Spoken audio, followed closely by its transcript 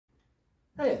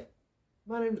Hey,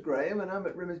 my name's Graham and I'm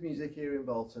at Rimmer's Music here in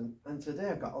Bolton, and today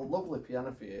I've got a lovely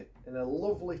piano for you in a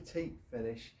lovely teak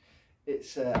finish.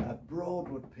 It's a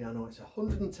Broadwood piano. It's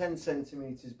 110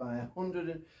 centimetres by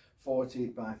 140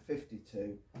 by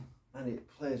 52 and it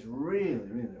plays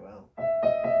really well.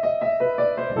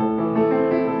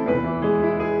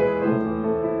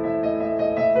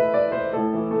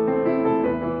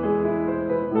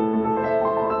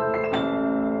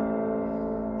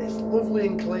 Lovely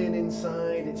and clean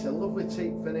inside. It's a lovely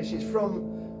teak finish. It's from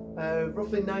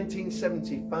roughly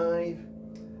 1975,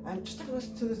 and just have a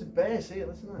listen to this bass here.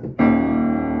 Listen to that.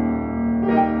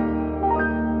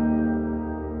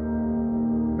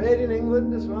 Made in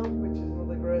England as well, which is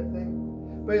another great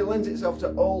thing, but it lends itself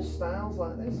to all styles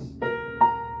like this.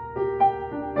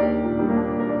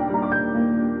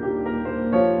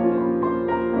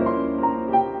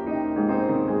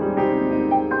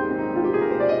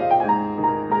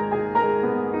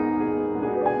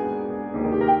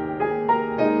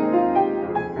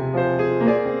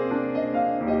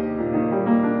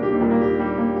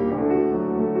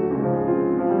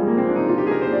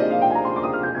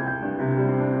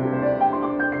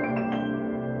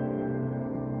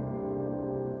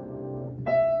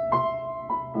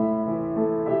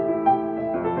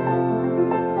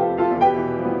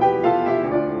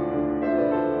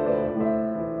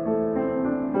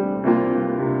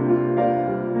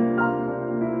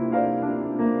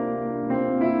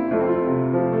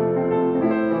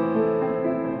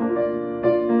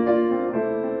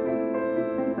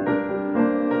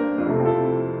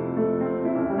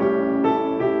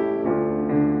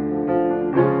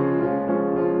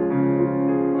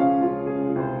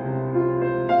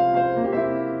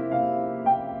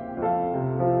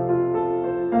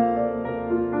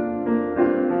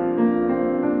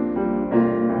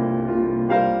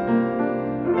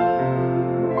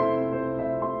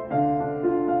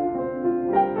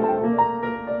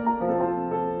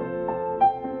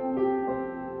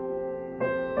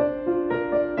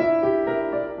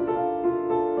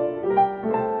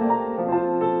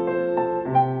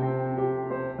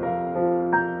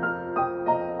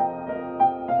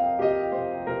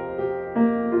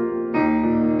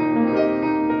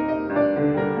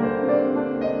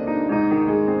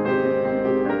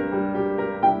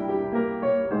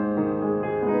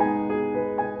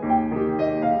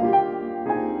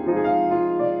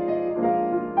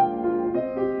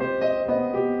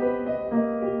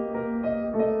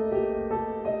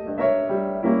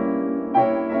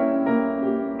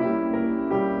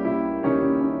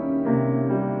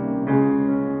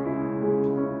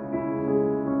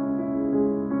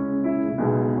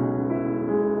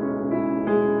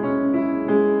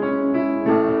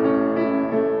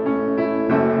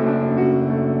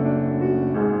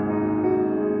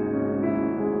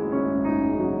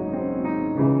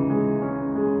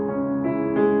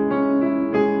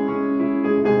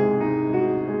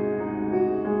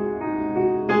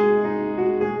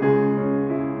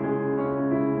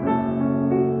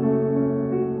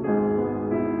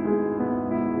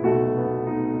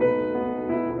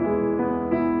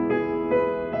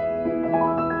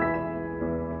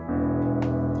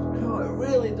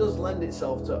 Does lend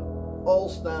itself to all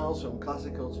styles, from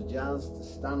classical to jazz to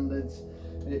standards,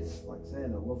 and it's, like I say, a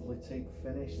lovely teak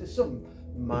finish. There's some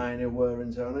minor wear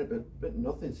and tear on it, but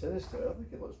nothing sinister. I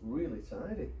think it looks really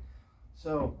tidy.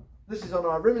 So this is on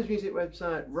our Rimmer's Music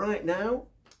website right now,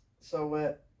 so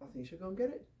I think you should go and get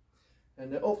it.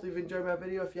 And hopefully you've enjoyed my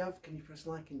video. If you have, can you press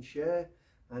like and share,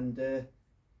 and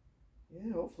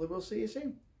yeah, hopefully we'll see you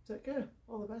soon. Take care,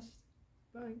 all the best,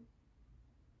 bye.